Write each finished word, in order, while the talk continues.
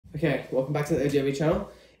Okay, welcome back to the AJV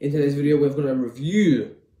channel. In today's video, we're going to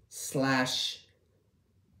review slash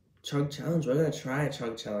chug challenge. We're going to try a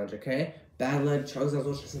chug challenge, okay? Bad leg chugs. I was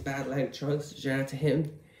watching some bad leg chugs. Shout out to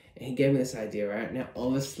him. And he gave me this idea, right? Now,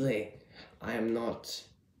 obviously, I am not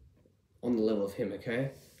on the level of him,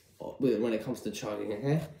 okay? When it comes to chugging,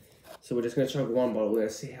 okay? So we're just going to chug one bottle. We're going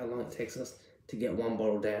to see how long it takes us to get one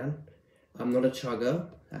bottle down. I'm not a chugger.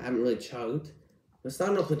 I haven't really chugged. We're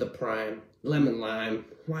starting off with the prime. Lemon lime.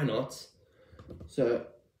 Why not? So,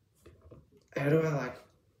 how do I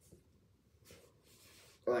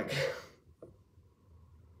like,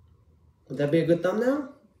 would that be a good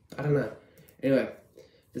thumbnail? I don't know. Anyway,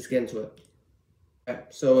 let's get into it. Okay,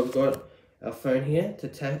 so we've got our phone here to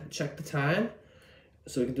check the time.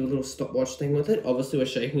 So we can do a little stopwatch thing with it. Obviously we're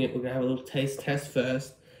shaking it. We're gonna have a little taste test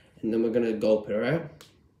first, and then we're gonna gulp it, right?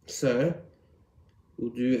 So,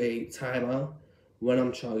 we'll do a timer when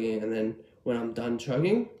I'm chugging, and then when I'm done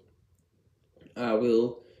chugging,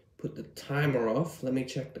 we'll put the timer off. Let me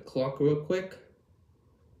check the clock real quick.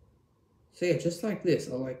 So yeah, just like this.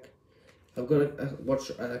 I've got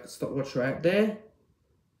a stopwatch right there.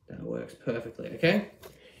 That works perfectly, okay?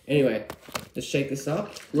 Anyway, just shake this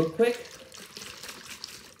up real quick.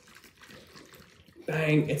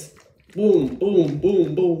 Bang, it's boom, boom,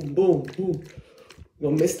 boom, boom, boom, boom. Go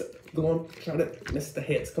on, miss it. Go on, try to miss the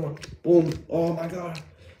hits. Come on, boom. Oh my God.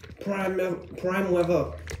 Prime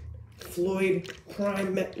weather. Floyd,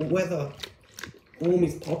 prime weather. Boom,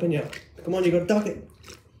 he's popping you. Come on, you gotta duck it.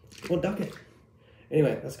 Come on, duck it.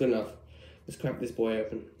 Anyway, that's good enough. Let's crack this boy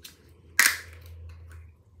open.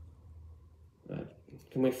 Right.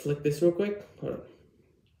 Can we flick this real quick? Hold on.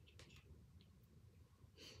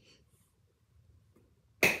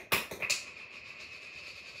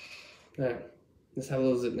 Alright, let's have a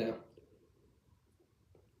little zip now.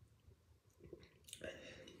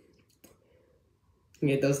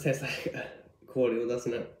 Yeah, it does taste like cordial,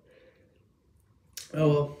 doesn't it? Oh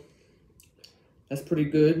well, that's pretty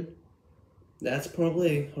good. That's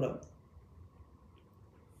probably, hold up.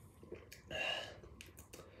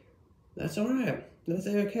 That's alright. That's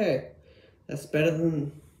okay. That's better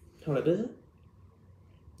than, hold up, is it?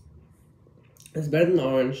 It's better than the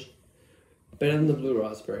orange. Better than the blue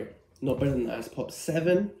raspberry. Not better than the ice pop.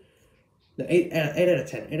 7. No, 8 out of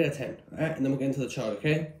 10. 8 out of 10. Alright, and then we'll get into the chug,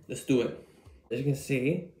 okay? Let's do it. As you can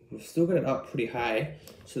see, we've still got it up pretty high.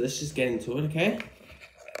 So let's just get into it, okay?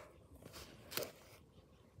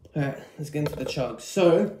 Alright, let's get into the chug.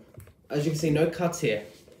 So, as you can see, no cuts here.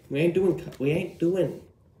 We ain't doing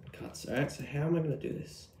cuts, alright? So how am I gonna do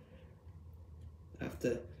this? I have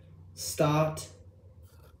to start,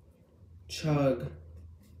 chug.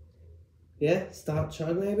 Yeah, start,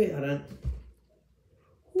 chug maybe? I don't.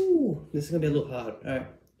 Ooh, this is gonna be a little hard. Alright.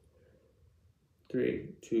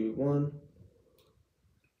 3, 2, 1.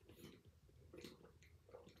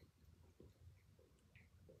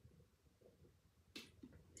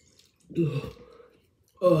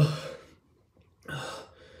 Oh.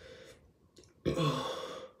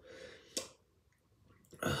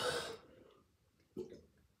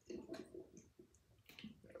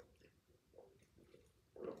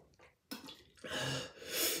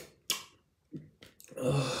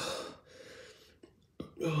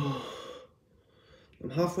 I'm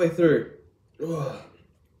halfway through.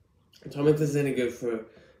 Tell me if this is any good for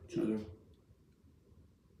chugging.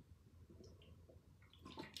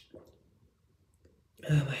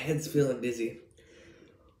 My head's feeling dizzy.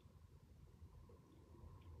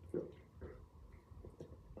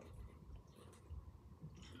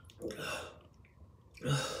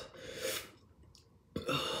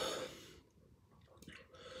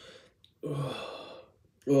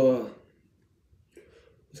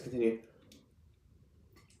 Let's continue.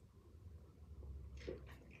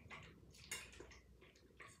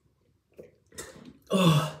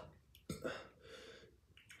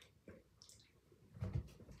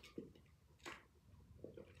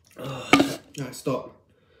 Alright, stop.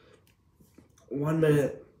 1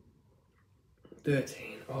 minute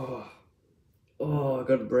 13. I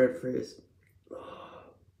got a bread freeze.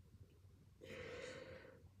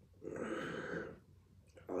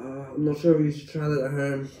 I'm not sure if you should try that at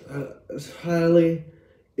home.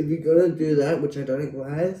 If you're gonna do that, which I don't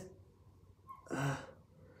advise, I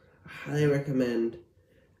highly recommend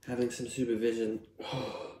having some supervision.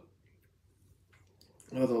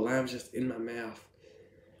 The lime's just in my mouth.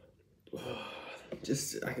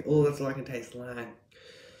 All that's all I can taste, lime.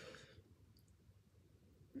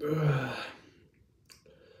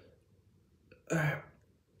 Alright,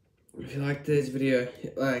 if you liked today's video,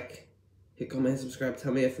 hit like, hit comment, subscribe,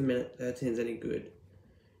 tell me if a minute 13 is any good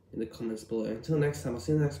in the comments below. Until next time, I'll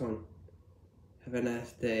see you in the next one. Have a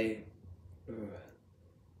nice day. Ugh.